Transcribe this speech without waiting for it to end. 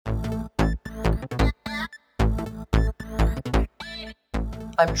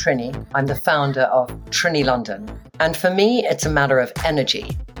I'm Trini. I'm the founder of Trini London. And for me, it's a matter of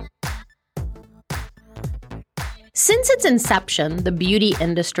energy. Since its inception, the beauty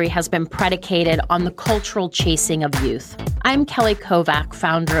industry has been predicated on the cultural chasing of youth. I'm Kelly Kovac,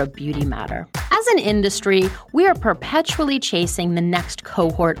 founder of Beauty Matter. As an industry, we are perpetually chasing the next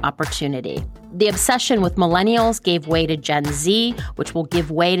cohort opportunity. The obsession with millennials gave way to Gen Z, which will give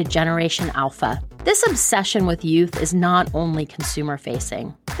way to Generation Alpha. This obsession with youth is not only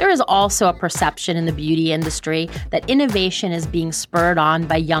consumer-facing. There is also a perception in the beauty industry that innovation is being spurred on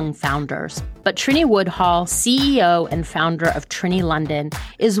by young founders. But Trini Woodhall, CEO and founder of Trini London,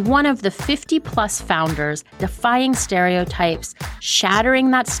 is one of the 50-plus founders defying stereotypes,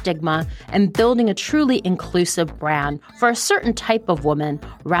 shattering that stigma, and building a truly inclusive brand for a certain type of woman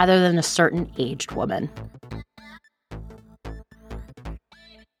rather than a certain aged woman.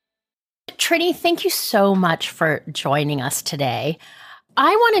 Trini, thank you so much for joining us today.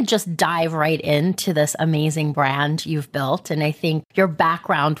 I want to just dive right into this amazing brand you've built, and I think your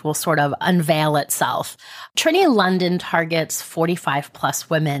background will sort of unveil itself. Trini London targets 45-plus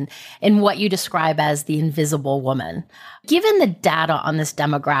women in what you describe as the invisible woman. Given the data on this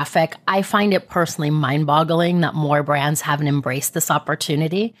demographic, I find it personally mind-boggling that more brands haven't embraced this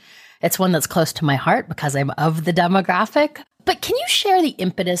opportunity. It's one that's close to my heart because I'm of the demographic. But can you share the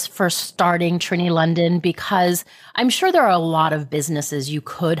impetus for starting Trini London? Because I'm sure there are a lot of businesses you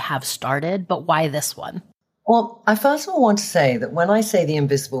could have started, but why this one? Well, I first of all want to say that when I say the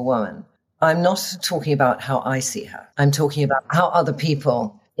invisible woman, I'm not talking about how I see her. I'm talking about how other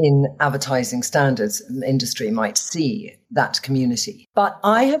people in advertising standards industry might see that community. But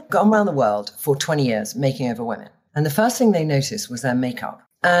I have gone around the world for 20 years making over women. And the first thing they noticed was their makeup.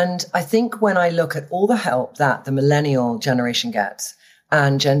 And I think when I look at all the help that the millennial generation gets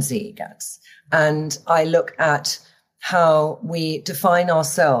and Gen Z gets, and I look at how we define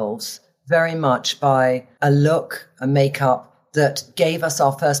ourselves very much by a look, a makeup that gave us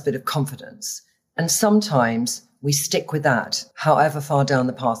our first bit of confidence. And sometimes we stick with that, however far down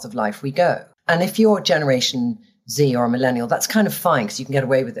the path of life we go. And if you're Generation Z or a millennial, that's kind of fine because you can get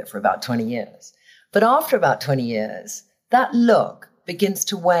away with it for about 20 years. But after about 20 years, that look begins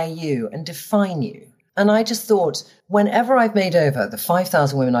to wear you and define you. And I just thought, whenever I've made over the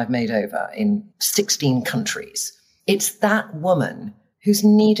 5,000 women I've made over in 16 countries, it's that woman who's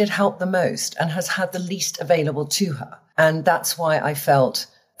needed help the most and has had the least available to her. And that's why I felt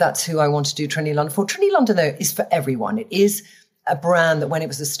that's who I want to do Trini London for. Trini London, though, is for everyone. It is a brand that when it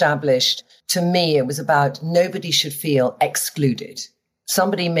was established, to me, it was about nobody should feel excluded.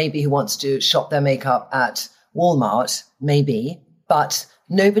 Somebody maybe who wants to shop their makeup at Walmart, maybe, but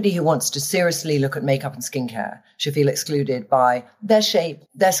nobody who wants to seriously look at makeup and skincare should feel excluded by their shape,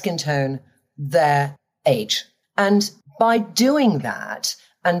 their skin tone, their age. And by doing that,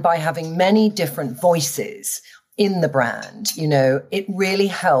 and by having many different voices in the brand, you know, it really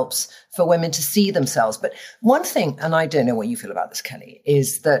helps for women to see themselves. But one thing, and I don't know what you feel about this, Kelly,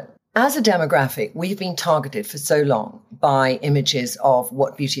 is that as a demographic, we've been targeted for so long by images of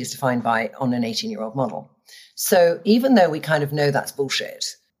what beauty is defined by on an 18-year-old model. So even though we kind of know that's bullshit,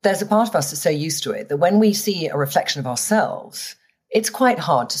 there's a part of us that's so used to it that when we see a reflection of ourselves, it's quite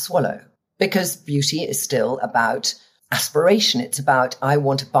hard to swallow because beauty is still about aspiration. It's about, I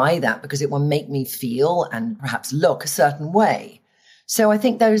want to buy that because it will make me feel and perhaps look a certain way. So I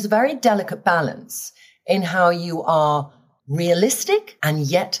think there is a very delicate balance in how you are realistic and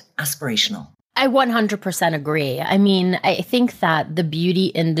yet aspirational. I 100% agree. I mean, I think that the beauty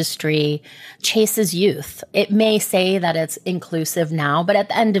industry chases youth. It may say that it's inclusive now, but at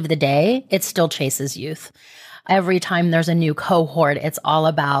the end of the day, it still chases youth. Every time there's a new cohort, it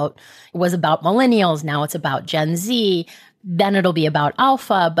was about millennials. Now it's about Gen Z. Then it'll be about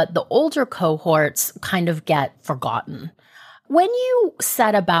alpha, but the older cohorts kind of get forgotten. When you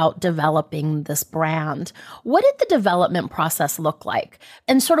set about developing this brand, what did the development process look like?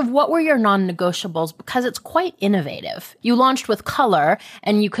 And sort of what were your non-negotiables? Because it's quite innovative. You launched with color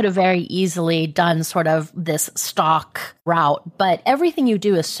and you could have very easily done sort of this stock route, but everything you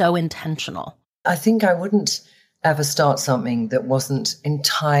do is so intentional. I think I wouldn't ever start something that wasn't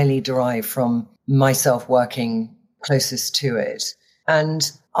entirely derived from myself working closest to it.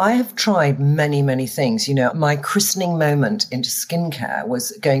 And I have tried many, many things. You know, my christening moment into skincare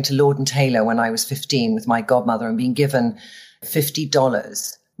was going to Lord & Taylor when I was 15 with my godmother and being given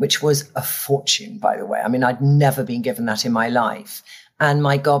 $50, which was a fortune, by the way. I mean, I'd never been given that in my life. And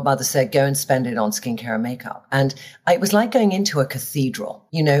my godmother said, go and spend it on skincare and makeup. And it was like going into a cathedral,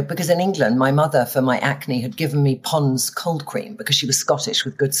 because in England, my mother, for my acne, had given me Pond's cold cream because she was Scottish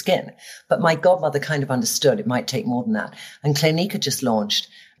with good skin. But my godmother kind of understood it might take more than that. And Clinique had just launched.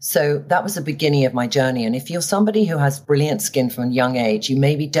 So that was the beginning of my journey. And if you're somebody who has brilliant skin from a young age, you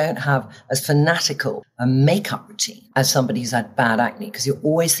maybe don't have as fanatical a makeup routine as somebody who's had bad acne, because you're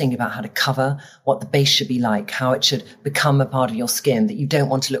always thinking about how to cover, what the base should be like, how it should become a part of your skin, that you don't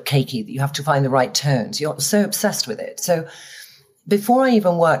want to look cakey, that you have to find the right tones. You're so obsessed with it. So before I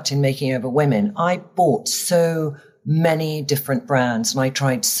even worked in Making Over Women, I bought so many different brands and I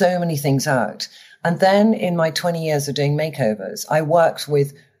tried so many things out. And then in my 20 years of doing makeovers, I worked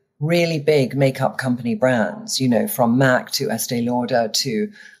with really big makeup company brands, from MAC to Estee Lauder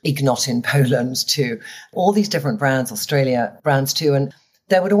to Ignot in Poland to all these different brands, Australia brands too. And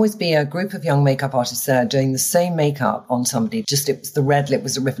there would always be a group of young makeup artists there doing the same makeup on somebody. Just it was the red lip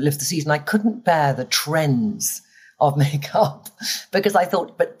was the lift of the season. I couldn't bear the trends of makeup because I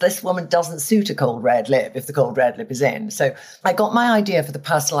thought, but this woman doesn't suit a cold red lip if the cold red lip is in. So I got my idea for the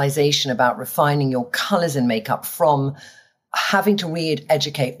personalization about refining your colors in makeup from having to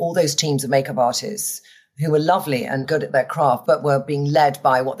re-educate all those teams of makeup artists who were lovely and good at their craft, but were being led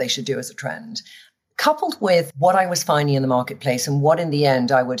by what they should do as a trend, coupled with what I was finding in the marketplace and what in the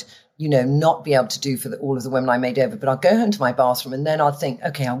end I would, not be able to do for all of the women I made over. But I'll go home to my bathroom and then I'll think,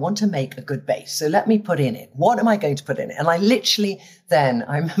 okay, I want to make a good base. So let me put in it. What am I going to put in it? And I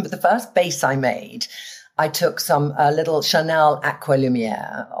remember the first base I made, I took some little Chanel Aqua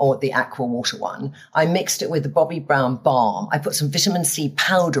Lumiere, or the Aqua Water one. I mixed it with the Bobbi Brown Balm. I put some vitamin C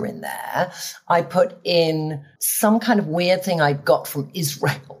powder in there. I put in some kind of weird thing I got from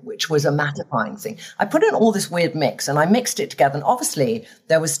Israel, which was a mattifying thing. I put in all this weird mix and I mixed it together. And obviously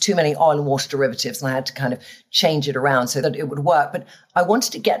there was too many oil and water derivatives and I had to kind of change it around so that it would work. But I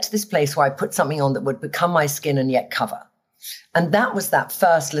wanted to get to this place where I put something on that would become my skin and yet cover. And that was that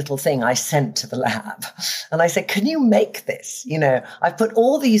first little thing I sent to the lab. And I said, can you make this? I've put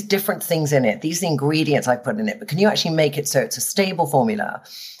all these different things in it. These are the ingredients I put in it. But can you actually make it so it's a stable formula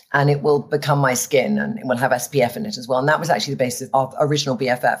and it will become my skin and it will have SPF in it as well? And that was actually the basis of original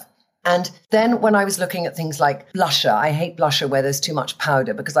BFF. And then when I was looking at things like blusher, I hate blusher where there's too much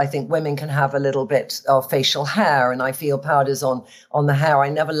powder because I think women can have a little bit of facial hair and I feel powders on the hair. I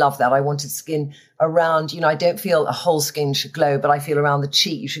never loved that. I wanted skin around, I don't feel a whole skin should glow, but I feel around the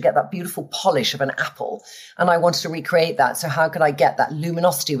cheek, you should get that beautiful polish of an apple. And I wanted to recreate that. So how could I get that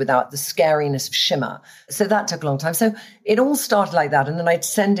luminosity without the scariness of shimmer? So that took a long time. So it all started like that. And then I'd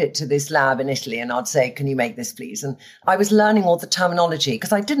send it to this lab in Italy and I'd say, can you make this please? And I was learning all the terminology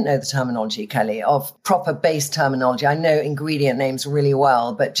because I didn't know the terminology, Kelly, of proper base terminology. I know ingredient names really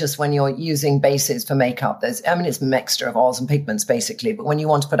well, but just when you're using bases for makeup, it's a mixture of oils and pigments basically. But when you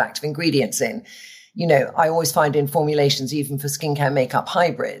want to put active ingredients in, I always find in formulations, even for skincare makeup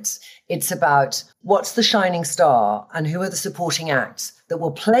hybrids, it's about what's the shining star and who are the supporting acts that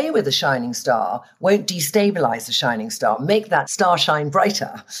will play with the shining star, won't destabilize the shining star, make that star shine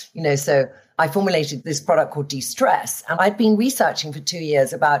brighter. So I formulated this product called De-Stress, and I'd been researching for 2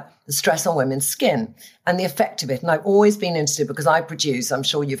 years about the stress on women's skin and the effect of it. And I've always been interested because I produce, I'm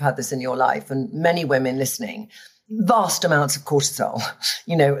sure you've had this in your life and many women listening, vast amounts of cortisol,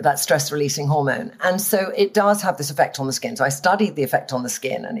 that stress-releasing hormone. And so it does have this effect on the skin. So I studied the effect on the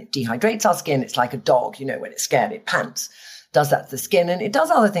skin and it dehydrates our skin. It's like a dog, when it's scared, it pants, does that to the skin. And it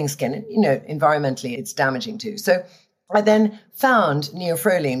does other things skin, environmentally, it's damaging too. So I then found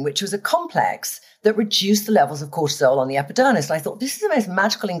neophroline, which was a complex that reduced the levels of cortisol on the epidermis. And I thought, this is the most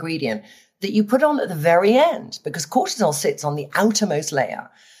magical ingredient that you put on at the very end because cortisol sits on the outermost layer.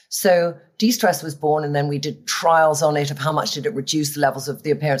 So De-Stress was born, and then we did trials on it of how much did it reduce the levels of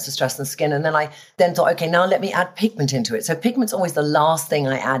the appearance of stress in the skin. And then I thought, okay, now let me add pigment into it. So pigment's always the last thing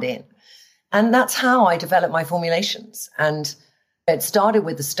I add in. And that's how I develop my formulations. And it started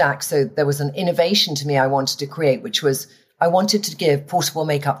with the stack. So there was an innovation to me I wanted to create, which was I wanted to give portable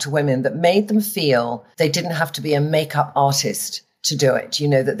makeup to women that made them feel they didn't have to be a makeup artist to do it,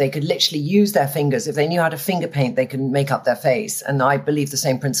 that they could literally use their fingers. If they knew how to finger paint, they could make up their face. And I believe the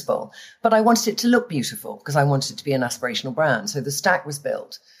same principle. But I wanted it to look beautiful because I wanted it to be an aspirational brand. So the stack was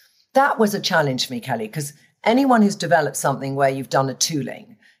built. That was a challenge for me, Kelly, because anyone who's developed something where you've done a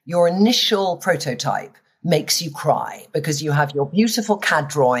tooling, your initial prototype makes you cry because you have your beautiful CAD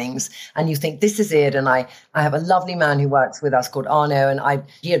drawings and you think this is it. And I have a lovely man who works with us called Arno, and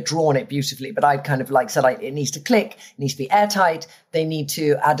he had drawn it beautifully, but I kind of said, it needs to click, it needs to be airtight. They need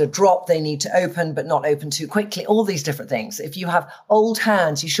to add a drop. They need to open, but not open too quickly. All these different things. If you have old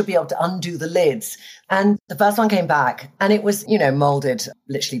hands, you should be able to undo the lids. And the first one came back and it was, molded,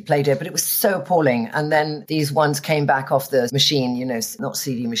 literally Play-Doh, but it was so appalling. And then these ones came back off the machine, not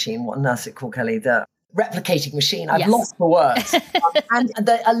CD machine. What on earth is it called, Kelly? The replicating machine. I've lost the words. And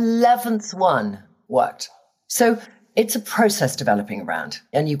the 11th one worked. So it's a process developing a brand.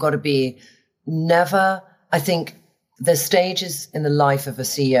 And you've got to be I think there's stages in the life of a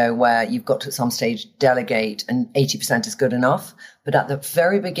CEO where you've got to at some stage delegate and 80% is good enough. But at the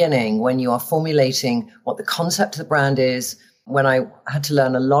very beginning, when you are formulating what the concept of the brand is, when I had to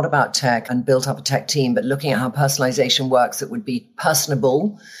learn a lot about tech and built up a tech team, but looking at how personalization works, that would be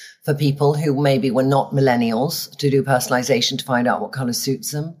personable for people who maybe were not millennials to do personalization to find out what color suits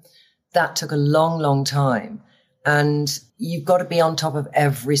them. That took a long, long time. And you've got to be on top of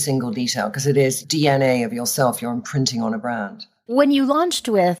every single detail because it is DNA of yourself you're imprinting on a brand. When you launched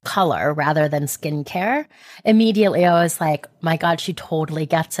with color rather than skincare, immediately I was like, my God, she totally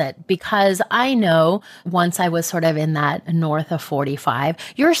gets it. Because I know once I was sort of in that north of 45,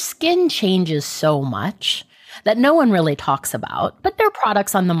 your skin changes so much that no one really talks about. But there are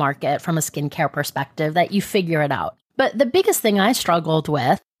products on the market from a skincare perspective that you figure it out. But the biggest thing I struggled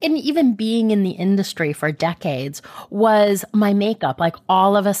with, and even being in the industry for decades, was my makeup. Like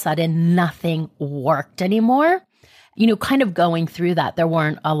all of a sudden, nothing worked anymore. Kind of going through that, there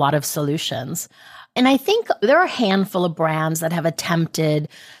weren't a lot of solutions. And I think there are a handful of brands that have attempted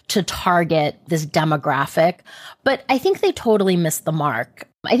to target this demographic, but I think they totally missed the mark.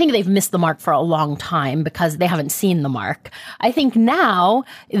 I think they've missed the mark for a long time because they haven't seen the mark. I think now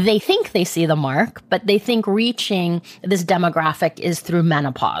they think they see the mark, but they think reaching this demographic is through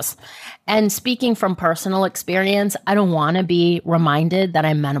menopause. And speaking from personal experience, I don't want to be reminded that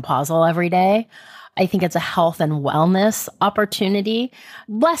I'm menopausal every day. I think it's a health and wellness opportunity,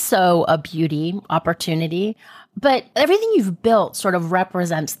 less so a beauty opportunity. But everything you've built sort of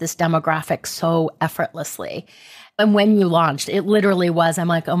represents this demographic so effortlessly. And when you launched, it literally was, I'm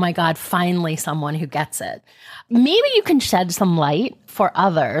like, oh my God, finally someone who gets it. Maybe you can shed some light for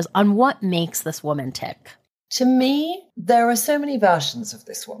others on what makes this woman tick. To me, there are so many versions of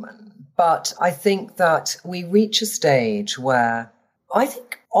this woman, but I think that we reach a stage where I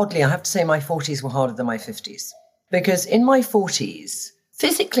think, oddly, I have to say my 40s were harder than my 50s. Because in my 40s,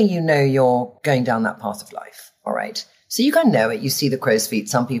 physically, you're going down that path of life, all right? So you kind of know it. You see the crow's feet.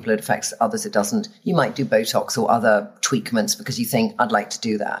 Some people it affects, others it doesn't. You might do Botox or other tweakments because you think, I'd like to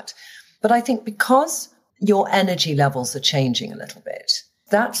do that. But I think because your energy levels are changing a little bit,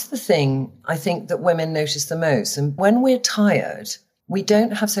 that's the thing I think that women notice the most. And when we're tired, we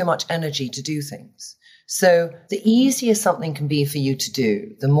don't have so much energy to do things. So the easier something can be for you to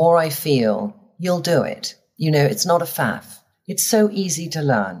do, the more I feel you'll do it. It's not a faff. It's so easy to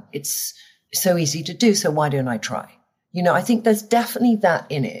learn. It's so easy to do. So why don't I try? I think there's definitely that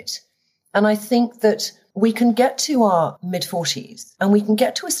in it. And I think that we can get to our mid-40s and we can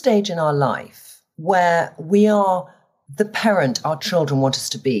get to a stage in our life where we are the parent our children want us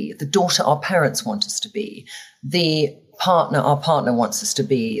to be, the daughter our parents want us to be, the partner our partner wants us to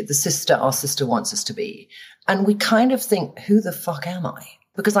be, the sister our sister wants us to be. And we kind of think, who the fuck am I?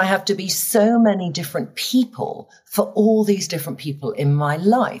 Because I have to be so many different people for all these different people in my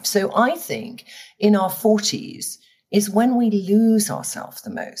life. So I think in our 40s is when we lose ourselves the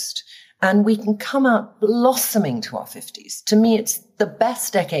most. And we can come out blossoming to our 50s. To me, it's the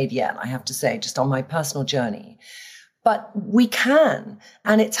best decade yet, I have to say, just on my personal journey. But we can,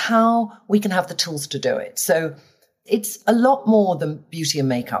 and it's how we can have the tools to do it. So it's a lot more than beauty and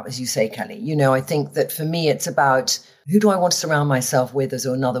makeup, as you say, Kelly. I think that for me, it's about who do I want to surround myself with as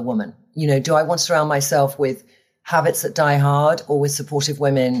another woman? Do I want to surround myself with habits that die hard or with supportive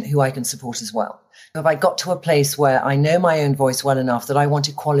women who I can support as well? Have I got to a place where I know my own voice well enough that I want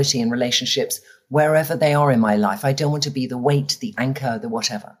equality in relationships wherever they are in my life? I don't want to be the weight, the anchor, the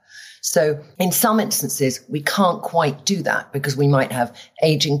whatever. So in some instances, we can't quite do that because we might have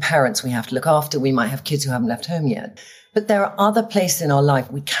aging parents we have to look after. We might have kids who haven't left home yet. But there are other places in our life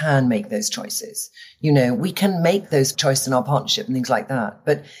we can make those choices. We can make those choices in our partnership and things like that.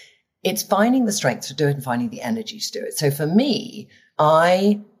 But it's finding the strength to do it and finding the energy to do it. So for me,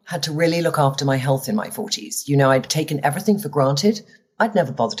 I had to really look after my health in my 40s. I'd taken everything for granted. I'd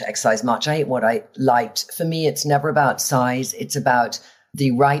never bothered to exercise much. I ate what I liked. For me, it's never about size. It's about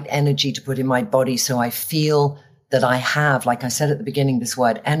the right energy to put in my body so I feel that I have, like I said at the beginning, this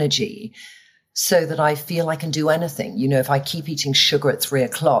word energy. so that I feel I can do anything. You know, if I keep eating sugar at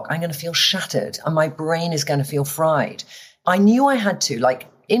 3:00, I'm going to feel shattered and my brain is going to feel fried. I knew I had to, like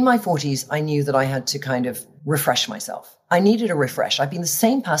in my 40s, I knew that I had to kind of refresh myself. I needed a refresh. I've been the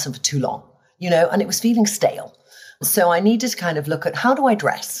same person for too long, you know, and it was feeling stale. So I needed to kind of look at, how do I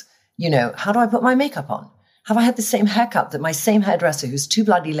dress? You know, how do I put my makeup on? Have I had the same haircut that my same hairdresser, who's too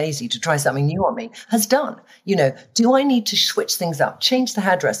bloody lazy to try something new on me, has done? You know, do I need to switch things up, change the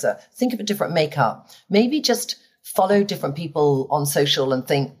hairdresser, think of a different makeup, maybe just follow different people on social and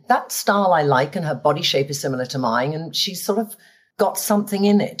think that style I like and her body shape is similar to mine and she's sort of got something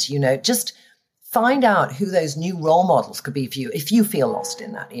in it, you know, just find out who those new role models could be for you if you feel lost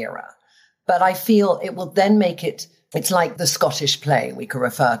in that era. But I feel it will then make it, it's like the Scottish play. We could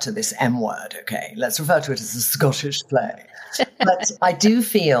refer to this M word, okay? Let's refer to it as a Scottish play. But I do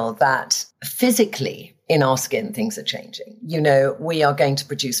feel that physically in our skin, things are changing. You know, we are going to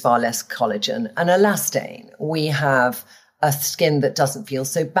produce far less collagen and elastane. We have a skin that doesn't feel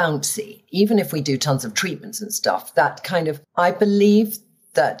so bouncy. Even if we do tons of treatments and stuff, that kind of, I believe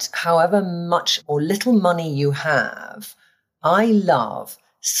that however much or little money you have, I love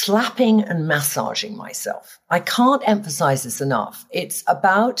slapping and massaging myself. I can't emphasize this enough. It's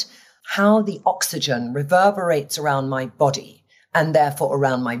about how the oxygen reverberates around my body and therefore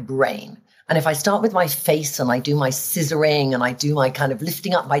around my brain. And if I start with my face and I do my scissoring and I do my kind of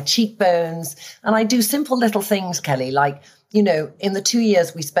lifting up my cheekbones and I do simple little things, Kelly, like, you know, in the 2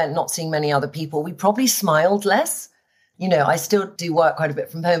 years we spent not seeing many other people, we probably smiled less. You know, I still do work quite a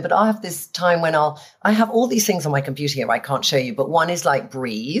bit from home, but I have this time when I have all these things on my computer here I can't show you, but one is like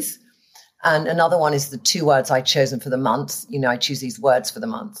breathe. And another one is the 2 words I've chosen for the month. You know, I choose these words for the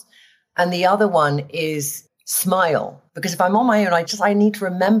month. And the other one is smile, because if I'm on my own, I need to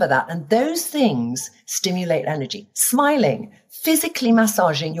remember that. And those things stimulate energy. Smiling, physically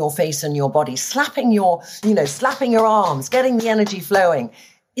massaging your face and your body, slapping your arms, getting the energy flowing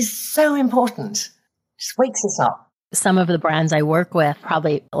is so important. Just wakes us up. Some of the brands I work with,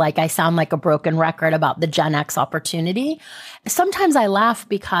 probably like I sound like a broken record about the Gen X opportunity. Sometimes I laugh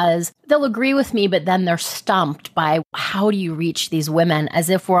because they'll agree with me, but then they're stumped by how do you reach these women as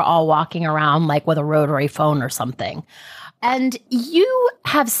if we're all walking around like with a rotary phone or something. And you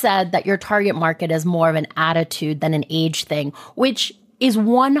have said that your target market is more of an attitude than an age thing, which is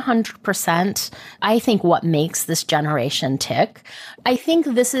 100%, I think, what makes this generation tick. I think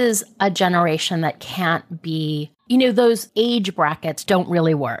this is a generation that can't be, you know, those age brackets don't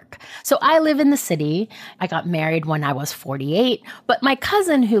really work. So I live in the city. I got married when I was 48, but my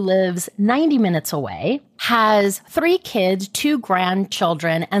cousin who lives 90 minutes away has 3 kids, 2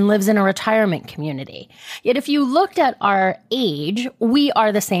 grandchildren, and lives in a retirement community. Yet if you looked at our age, we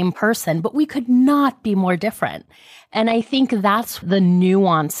are the same person, but we could not be more different. And I think that's the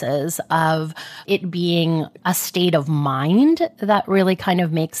nuances of it being a state of mind that really kind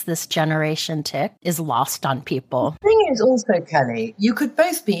of makes this generation tick, is lost on people. The thing is also, Kelly, you could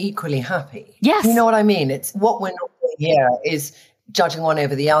both be equally happy. Yes. You know what I mean? It's what we're not doing here is judging one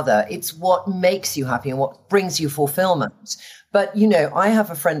over the other. It's what makes you happy and what brings you fulfillment. But, you know, I have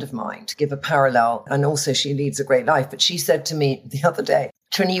a friend of mine, to give a parallel, and also she leads a great life, but she said to me the other day,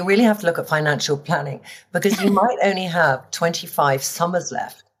 Trini, you really have to look at financial planning because you might only have 25 summers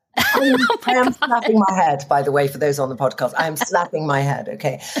left. I am slapping my head, by the way, for those on the podcast. I am slapping my head,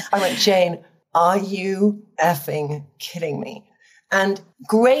 okay? I went, Jane, are you effing kidding me? And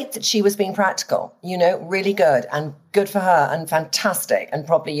great that she was being practical, you know, really good and good for her and fantastic. And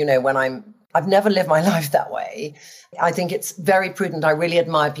probably, you know, I've never lived my life that way. I think it's very prudent. I really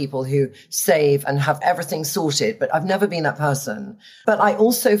admire people who save and have everything sorted, but I've never been that person. But I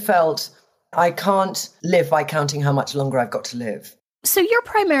also felt I can't live by counting how much longer I've got to live. So you're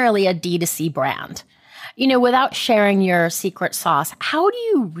primarily a D2C brand. You know, without sharing your secret sauce, how do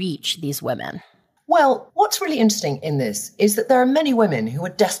you reach these women? Well, what's really interesting in this is that there are many women who are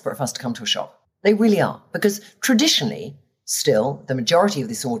desperate for us to come to a shop. They really are, because traditionally, still, the majority of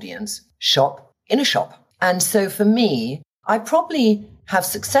this audience shop in a shop. And so for me, I probably have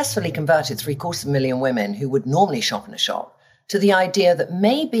successfully converted 750,000 women who would normally shop in a shop to the idea that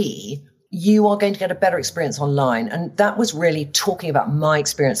maybe you are going to get a better experience online. And that was really talking about my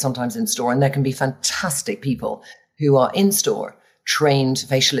experience sometimes in store. And there can be fantastic people who are in store, trained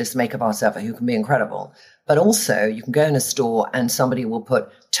facialists, makeup artists ever, who can be incredible. But also you can go in a store and somebody will put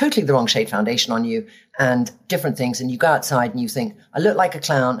totally the wrong shade foundation on you and different things. And you go outside and you think, I look like a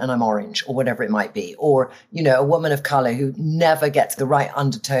clown and I'm orange, or whatever it might be. Or, you know, a woman of color who never gets the right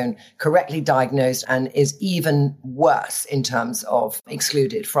undertone correctly diagnosed and is even worse in terms of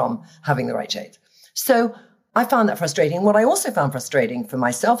excluded from having the right shade. So I found that frustrating. What I also found frustrating for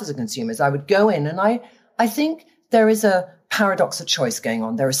myself as a consumer is I would go in and I think there is a paradox of choice going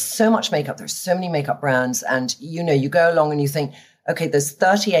on. There is so much makeup. There's so many makeup brands. And, you go along and you think, okay, there's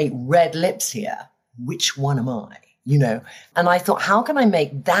 38 red lips here. Which one am I? And I thought, how can I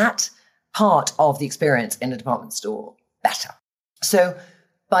make that part of the experience in a department store better? So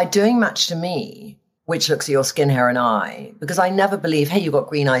by doing Match to Me, which looks at your skin, hair, and eye, because I never believe, hey, you've got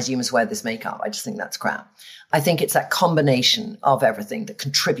green eyes, you must wear this makeup. I just think that's crap. I think it's that combination of everything that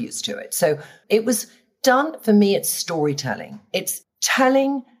contributes to it. So it was done, for me, it's storytelling. It's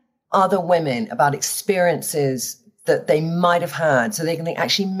telling other women about experiences that they might have had, so they can think,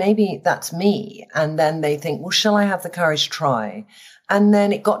 actually, maybe that's me. And then they think, well, shall I have the courage to try? And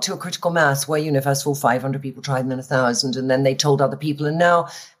then it got to a critical mass where, first of all, 500 people tried and then 1,000, and then they told other people. And now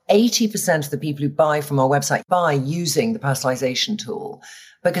 80% of the people who buy from our website buy using the personalization tool,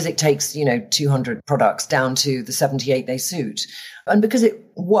 because it takes, 200 products down to the 78 they suit. And because it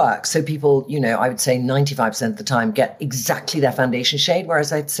works, so people, I would say 95% of the time get exactly their foundation shade,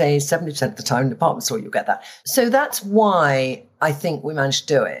 whereas I'd say 70% of the time in the department store, you'll get that. So that's why I think we managed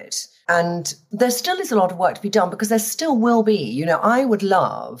to do it. And there still is a lot of work to be done, because there still will be, I would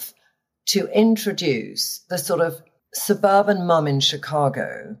love to introduce the sort of suburban mum in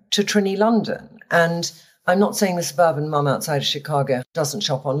Chicago to Trinny London. And I'm not saying the suburban mum outside of Chicago doesn't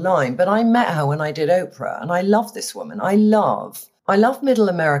shop online, but I met her when I did Oprah, and I love this woman. I love middle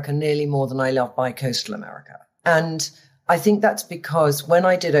America nearly more than I love bi-coastal America. And I think that's because when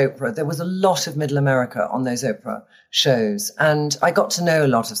I did Oprah, there was a lot of middle America on those Oprah shows, and I got to know a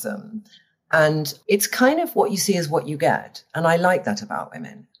lot of them. And it's kind of what you see is what you get. And I like that about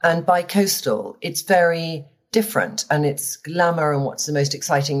women. And bi-coastal, it's very different, and it's glamour and what's the most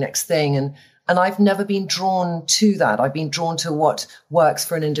exciting next thing. And I've never been drawn to that. I've been drawn to what works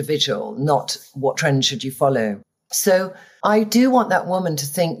for an individual, not what trend should you follow. So I do want that woman to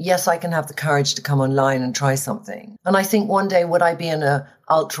think, yes, I can have the courage to come online and try something. And I think one day, would I be in a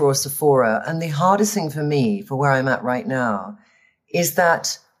Ulta or Sephora? And the hardest thing for me, for where I'm at right now, is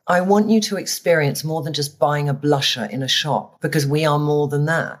that I want you to experience more than just buying a blusher in a shop, because we are more than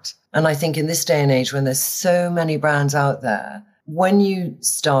that. And I think in this day and age, when there's so many brands out there, when you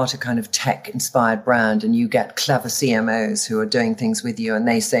start a kind of tech-inspired brand and you get clever CMOs who are doing things with you, and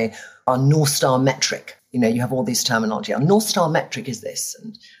they say, our North Star metric, you have all these terminology. Our North Star metric is this.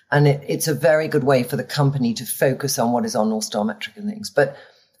 And it's a very good way for the company to focus on what is our North Star metric and things. But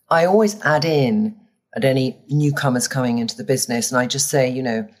I always add in at any newcomers coming into the business, and I just say,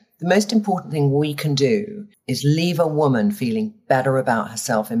 the most important thing we can do is leave a woman feeling better about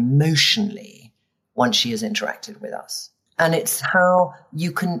herself emotionally once she has interacted with us. And it's how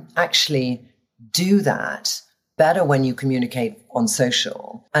you can actually do that better when you communicate on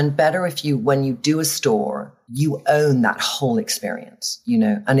social, and better when you do a store, you own that whole experience,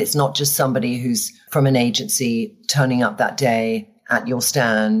 and it's not just somebody who's from an agency turning up that day at your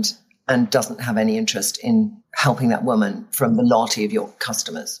stand and doesn't have any interest in helping that woman from the loyalty of your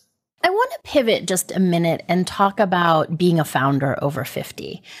customers. I want to pivot just a minute and talk about being a founder over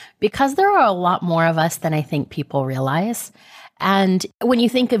 50, because there are a lot more of us than I think people realize. And when you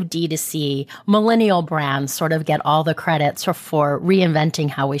think of D2C, millennial brands sort of get all the credits for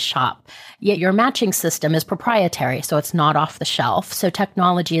reinventing how we shop. Yet your matching system is proprietary, so it's not off the shelf. So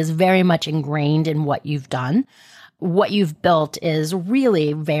technology is very much ingrained in what you've done. What you've built is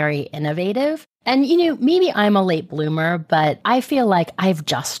really very innovative. And, maybe I'm a late bloomer, but I feel like I've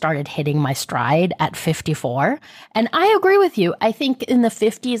just started hitting my stride at 54. And I agree with you. I think in the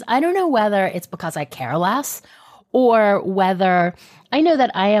 50s, I don't know whether it's because I care less, or whether I know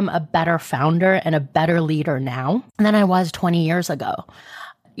that I am a better founder and a better leader now than I was 20 years ago.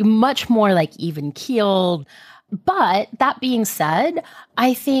 Much more like even keeled. But that being said,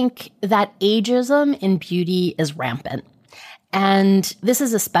 I think that ageism in beauty is rampant. And this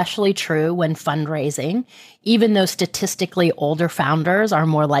is especially true when fundraising, even though statistically older founders are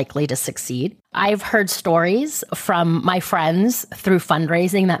more likely to succeed. I've heard stories from my friends through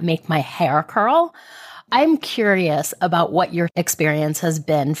fundraising that make my hair curl. I'm curious about what your experience has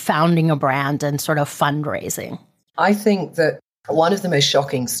been founding a brand and sort of fundraising. I think that one of the most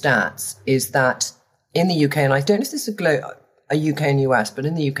shocking stats is that in the UK, and I don't know if this is a UK and US, but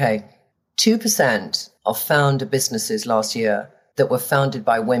in the UK, 2% of founder businesses last year that were founded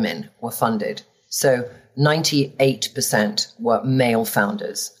by women were funded. So 98% were male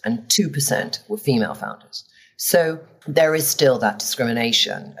founders and 2% were female founders. So there is still that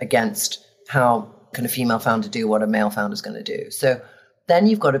discrimination against how can a female founder do what a male founder is going to do. So then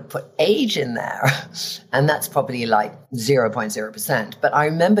you've got to put age in there. And that's probably like 0.0%. But I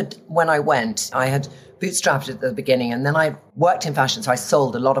remembered when I went, I had bootstrapped at the beginning, and then I worked in fashion. So I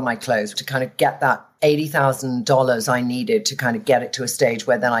sold a lot of my clothes to kind of get that $80,000 I needed to kind of get it to a stage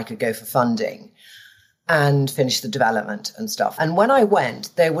where then I could go for funding and finish the development and stuff. And when I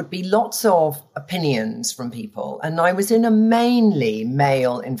went, there would be lots of opinions from people. And I was in a mainly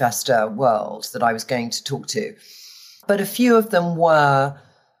male investor world that I was going to talk to. But a few of them were,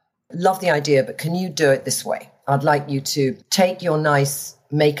 love the idea, but can you do it this way? I'd like you to take your nice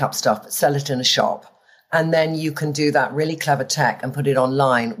makeup stuff, but sell it in a shop. And then you can do that really clever tech and put it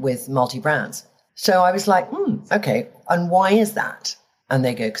online with multi-brands. So I was like, okay. And why is that? And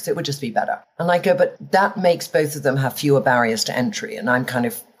they go, because it would just be better. And I go, but that makes both of them have fewer barriers to entry. And I'm kind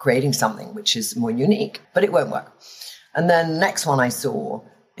of creating something which is more unique, but it won't work. And then the next one I saw,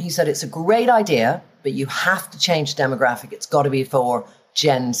 he said, it's a great idea, but you have to change the demographic. It's got to be for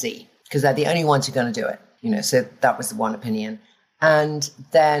Gen Z, because they're the only ones who are going to do it. So that was the one opinion. And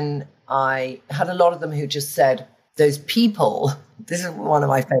then I had a lot of them who just said, those people, this is one of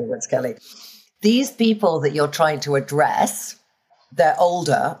my favorites, Kelly, these people that you're trying to address, they're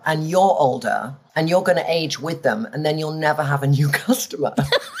older and you're going to age with them, and then you'll never have a new customer. So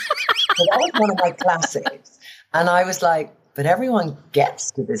that was one of my classics. And I was like, but everyone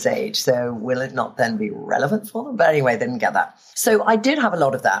gets to this age, so will it not then be relevant for them? But anyway, they didn't get that. So I did have a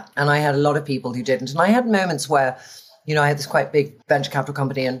lot of that, and I had a lot of people who didn't. And I had moments where, I had this quite big venture capital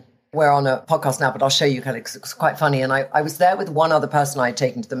company, and we're on a podcast now, but I'll show you, because it's quite funny. And I was there with one other person I had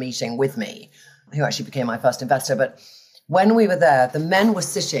taken to the meeting with me, who actually became my first investor. But when we were there, the men were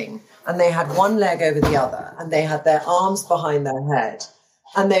sitting, and they had one leg over the other, and they had their arms behind their head,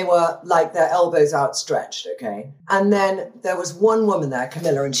 and they were like their elbows outstretched, okay? And then there was one woman there,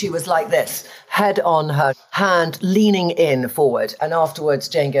 Camilla, and she was like this, head on her hand, leaning in forward. And afterwards,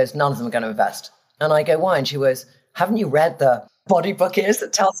 Jane goes, none of them are going to invest. And I go, why? And she was, haven't you read the body book is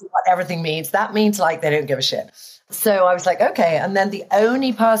that tells you what everything means? That means like they don't give a shit. So I was like, okay. And then the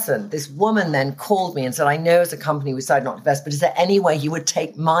only person, this woman then called me and said, I know as a company we decided not to invest, but is there any way you would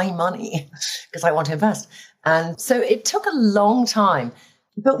take my money? Because I want to invest. And so it took a long time.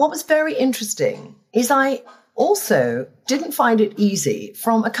 But what was very interesting is I also didn't find it easy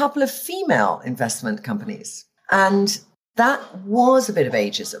from a couple of female investment companies. And that was a bit of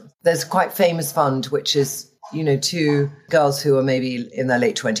ageism. There's a quite famous fund, which is, two girls who are maybe in their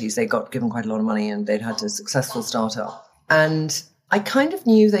late 20s. They got given quite a lot of money and they'd had a successful startup. And I kind of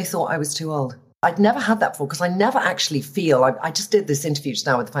knew they thought I was too old. I'd never had that before, because I never actually feel, I just did this interview just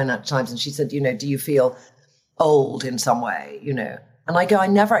now with the Financial Times, and she said, do you feel old in some way, And I go, I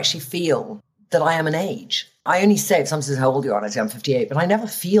never actually feel that I am an age. I only say, if someone says, how old you are, and I say I'm 58, but I never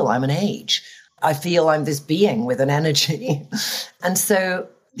feel I'm an age. I feel I'm this being with an energy. And so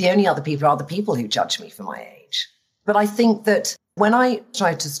the only other people are the people who judge me for my age. But I think that when I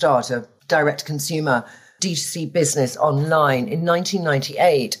tried to start a direct consumer D2C business online in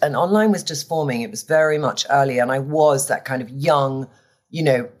 1998, and online was just forming, it was very much early. And I was that kind of young,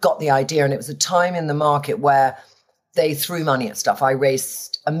 got the idea. And it was a time in the market where they threw money at stuff. I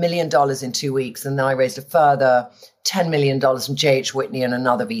raised $1 million in 2 weeks, and then I raised a further $10 million from J.H. Whitney and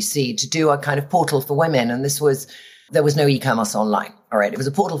another VC to do a kind of portal for women. And there was no e-commerce online. All right. It was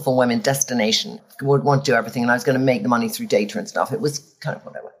a portal for women, destination. Would want to do everything. And I was going to make the money through data and stuff. It was kind of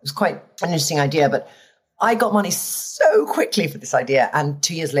whatever. It was quite an interesting idea, but I got money so quickly for this idea. And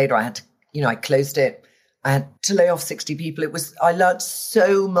 2 years later, I had to, I closed it. I had to lay off 60 people. I learned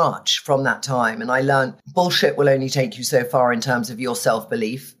so much from that time. And I learned bullshit will only take you so far in terms of your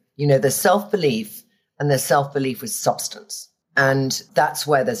self-belief. There's self-belief and there's self-belief with substance. And that's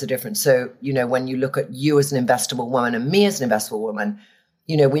where there's a difference. So, when you look at you as an investable woman and me as an investable woman,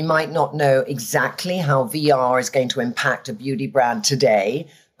 we might not know exactly how VR is going to impact a beauty brand today,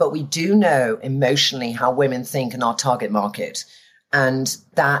 but we do know emotionally how women think in our target market. And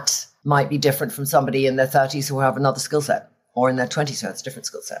that might be different from somebody in their 30s who have another skill set, or in their 20s who has a different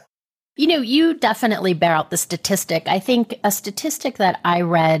skill set. You definitely bear out the statistic. I think a statistic that I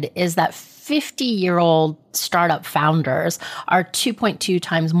read is that 50-year-old startup founders are 2.2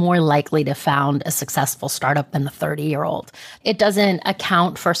 times more likely to found a successful startup than the 30-year-old. It doesn't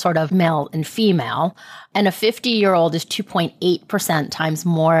account for sort of male and female. And a 50-year-old is 2.8% times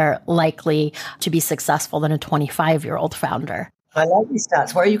more likely to be successful than a 25-year-old founder. I like these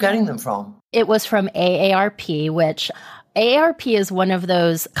stats. Where are you getting them from? It was from AARP, which AARP is one of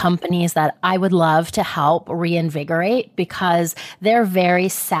those companies that I would love to help reinvigorate, because they're very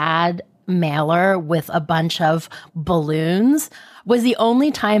sad mailer with a bunch of balloons was the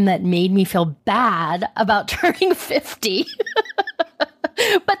only time that made me feel bad about turning 50.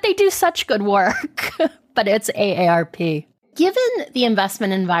 But they do such good work. But it's AARP. Given the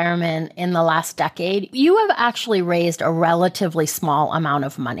investment environment in the last decade, you have actually raised a relatively small amount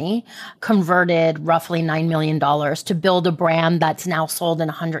of money, converted roughly $9 million to build a brand that's now sold in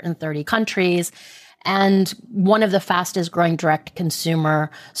 130 countries and one of the fastest growing direct consumer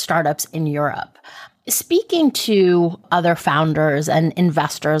startups in Europe. Speaking to other founders and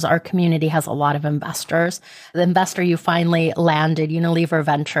investors, our community has a lot of investors. The investor you finally landed, Unilever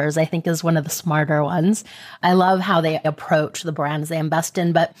Ventures, I think is one of the smarter ones. I love how they approach the brands they invest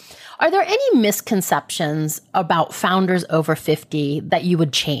in. But are there any misconceptions about founders over 50 that you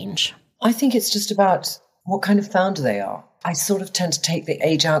would change? I think it's just about what kind of founder they are. I sort of tend to take the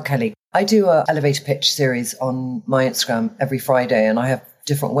age out, Kelly. I do an elevator pitch series on my Instagram every Friday, and I have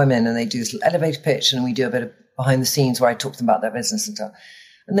different women and they do this elevator pitch and we do a bit of behind the scenes where I talk to them about their business and stuff.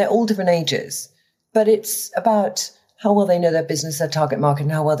 And they're all different ages, but it's about how well they know their business, their target market,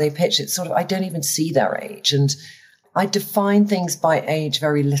 and how well they pitch. It's sort of, I don't even see their age. And I define things by age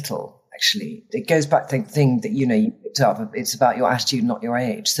very little, actually. It goes back to the thing that, you picked up. It's about your attitude, not your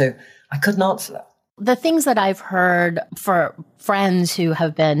age. So I couldn't answer that. The things that I've heard for friends who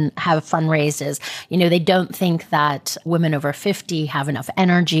have fundraised is, they don't think that women over 50 have enough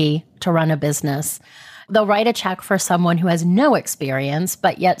energy to run a business. They'll write a check for someone who has no experience,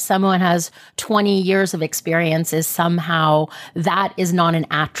 but yet someone has 20 years of experience is somehow, that is not an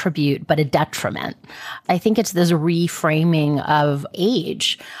attribute, but a detriment. I think it's this reframing of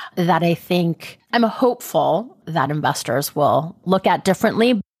age that I think I'm hopeful that investors will look at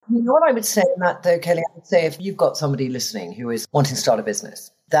differently. You know what I would say in that, though, Kelly? I would say if you've got somebody listening who is wanting to start a business,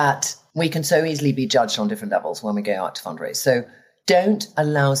 that we can so easily be judged on different levels when we go out to fundraise. So don't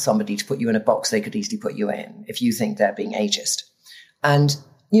allow somebody to put you in a box they could easily put you in if you think they're being ageist. And,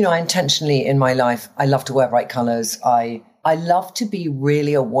 I intentionally in my life, I love to wear bright colors. I love to be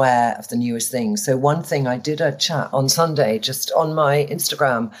really aware of the newest things. So one thing, I did a chat on Sunday, just on my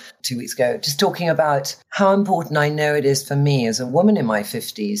Instagram 2 weeks ago, just talking about how important I know it is for me as a woman in my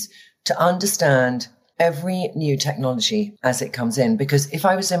 50s to understand every new technology as it comes in. Because if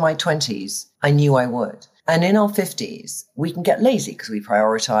I was in my 20s, I knew I would. And in our 50s, we can get lazy because we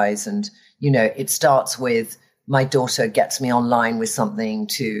prioritize. And, it starts with my daughter gets me online with something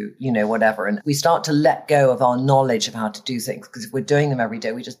to, whatever. And we start to let go of our knowledge of how to do things because if we're doing them every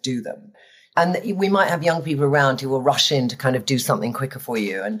day, we just do them. And we might have young people around who will rush in to kind of do something quicker for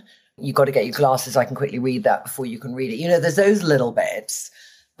you. And you've got to get your glasses. I can quickly read that before you can read it. There's those little bits.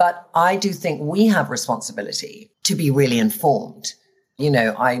 But I do think we have responsibility to be really informed.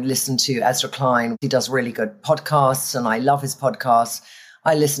 I listen to Ezra Klein. He does really good podcasts and I love his podcasts.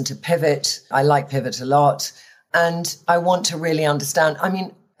 I listen to Pivot. I like Pivot a lot. And I want to really understand.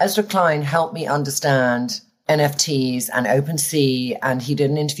 Ezra Klein helped me understand NFTs and OpenSea. And he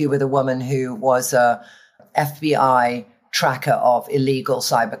did an interview with a woman who was a FBI tracker of illegal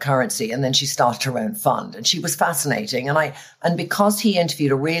cyber currency. And then she started her own fund. And she was fascinating. And because he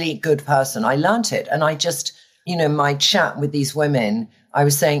interviewed a really good person, I learned it. And I just, my chat with these women, I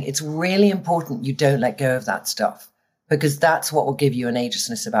was saying it's really important you don't let go of that stuff because that's what will give you an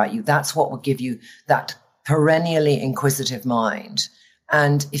ageistness about you. That's what will give you that perennially inquisitive mind.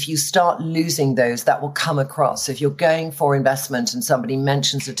 And if you start losing those, that will come across. So if you're going for investment and somebody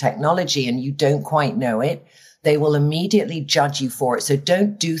mentions a technology and you don't quite know it, they will immediately judge you for it. So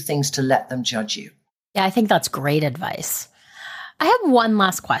don't do things to let them judge you. Yeah, I think that's great advice. I have one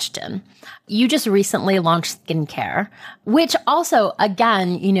last question. You just recently launched skincare, which also,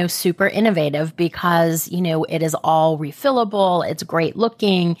 again, super innovative because, it is all refillable. It's great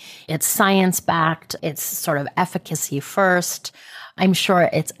looking. It's science-backed. It's sort of efficacy first. I'm sure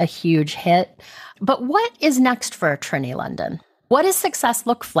it's a huge hit. But what is next for Trinny London? What does success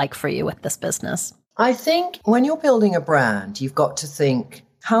look like for you with this business? I think when you're building a brand, you've got to think,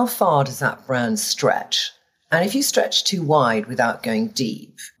 how far does that brand stretch? And if you stretch too wide without going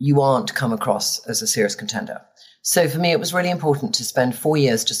deep, you aren't come across as a serious contender. So for me, it was really important to spend 4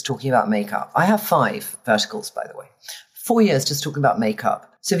 years just talking about makeup. I have 5 verticals, by the way. 4 years just talking about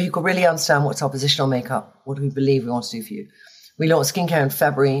makeup. So if you could really understand what's our position on makeup, what do we believe we want to do for you? We launched skincare in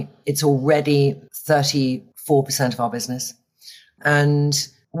February. It's already 34% of our business. And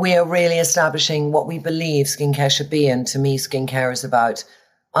we are really establishing what we believe skincare should be. And to me, skincare is about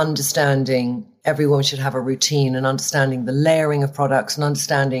understanding everyone should have a routine and understanding the layering of products and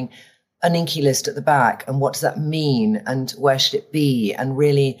understanding an INCI list at the back and what does that mean and where should it be and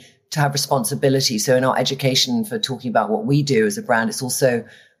really to have responsibility. So in our education for talking about what we do as a brand, it's also,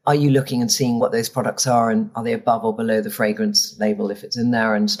 are you looking and seeing what those products are and are they above or below the fragrance label if it's in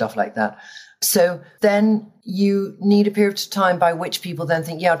there and stuff like that? So then you need a period of time by which people then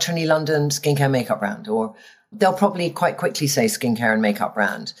think, yeah, Trinny London skincare makeup brand, or they'll probably quite quickly say skincare and makeup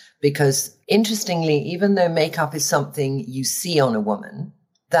brand, because interestingly, even though makeup is something you see on a woman,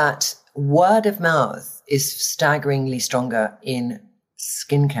 that word of mouth is staggeringly stronger in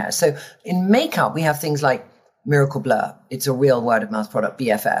skincare. So in makeup, we have things like Miracle Blur. It's a real word of mouth product,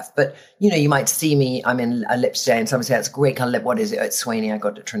 BFF. But, you might see me, I'm in a lip today and someone say, it's a great color lip. What is it? Oh, it's Swaney. I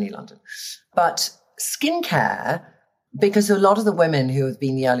got it at Trinny London. But skincare, because a lot of the women who have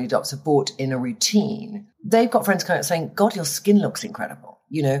been the early adopters have bought in a routine, they've got friends coming out saying, God, your skin looks incredible.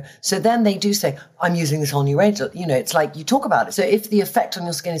 So then they do say, I'm using this whole new range. It's like you talk about it. So if the effect on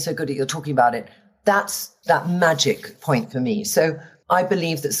your skin is so good that you're talking about it, that's that magic point for me. So I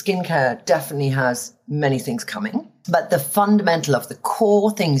believe that skincare definitely has many things coming, but the fundamental of the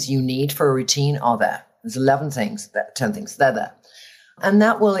core things you need for a routine are there. There's 10 things, they're there. And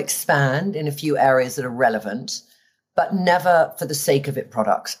that will expand in a few areas that are relevant, but never for the sake of it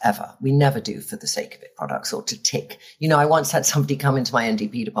products, ever. We never do for the sake of it products or to tick. I once had somebody come into my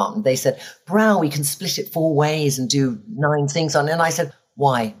NDP department. They said, brow, we can split it 4 ways and do 9 things on it. And I said,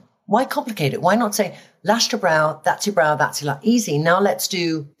 why? Why complicate it? Why not say, lash to brow, that's your brow, that's your easy. Now let's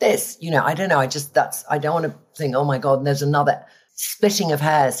do this. I don't know. I don't want to think, oh my God, there's another splitting of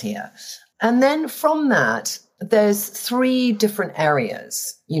hairs here. And then from that, there's 3 different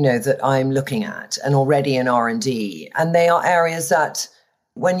areas, that I'm looking at and already in R&D. And they are areas that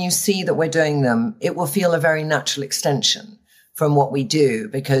when you see that we're doing them, it will feel a very natural extension from what we do,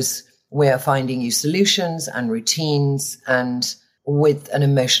 because we're finding new solutions and routines and with an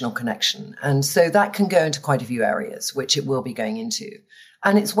emotional connection. And so that can go into quite a few areas, which it will be going into.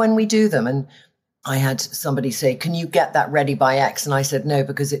 And it's when we do them. And I had somebody say, can you get that ready by X? And I said, no,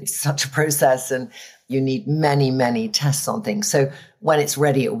 because it's such a process and you need many, many tests on things. So when it's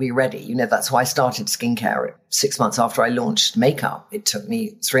ready, it will be ready. That's why I started skincare 6 months after I launched makeup. It took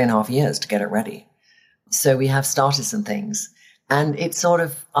me 3.5 years to get it ready. So we have started some things. And it's sort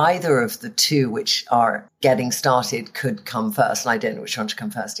of either of the 2 which are getting started could come first. And I don't know which one should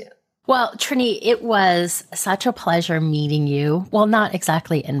come first yet. Well, Trinny, it was such a pleasure meeting you. Well, not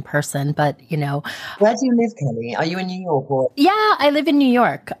exactly in person, but, Where do you live, Kelly? Are you in New York? Or? Yeah, I live in New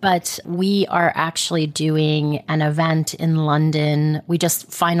York, but we are actually doing an event in London. We just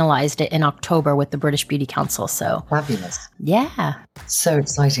finalized it in October with the British Beauty Council. So fabulous. Yeah. So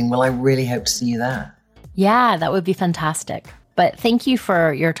exciting. Well, I really hope to see you there. Yeah, that would be fantastic. But thank you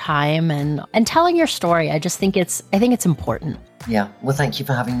for your time and telling your story. I think it's important. Yeah. Well, thank you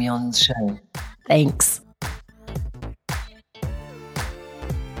for having me on the show. Thanks.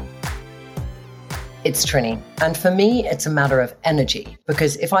 It's Trinny. And for me, it's a matter of energy,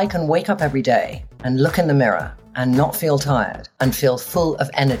 because if I can wake up every day and look in the mirror and not feel tired and feel full of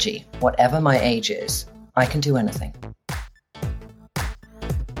energy, whatever my age is, I can do anything.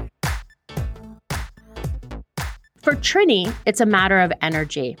 For Trinny, it's a matter of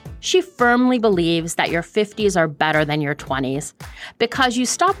energy. She firmly believes that your 50s are better than your 20s because you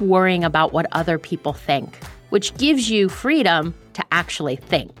stop worrying about what other people think, which gives you freedom to actually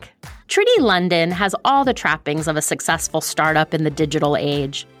think. Trinny London has all the trappings of a successful startup in the digital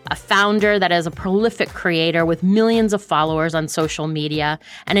age. A founder that is a prolific creator with millions of followers on social media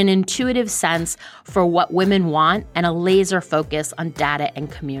and an intuitive sense for what women want and a laser focus on data and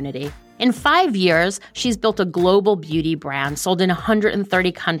community. In 5 years, she's built a global beauty brand sold in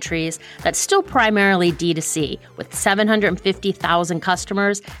 130 countries that's still primarily D2C, with 750,000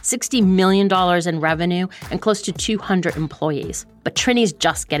 customers, $60 million in revenue, and close to 200 employees. But Trinny's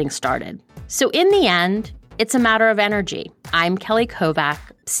just getting started. So in the end, it's a matter of energy. I'm Kelly Kovac.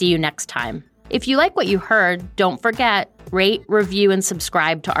 See you next time. If you like what you heard, don't forget, rate, review, and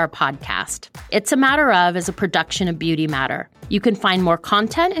subscribe to our podcast. It's a Matter of is a production of Beauty Matter. You can find more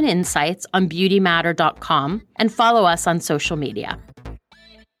content and insights on beautymatter.com and follow us on social media.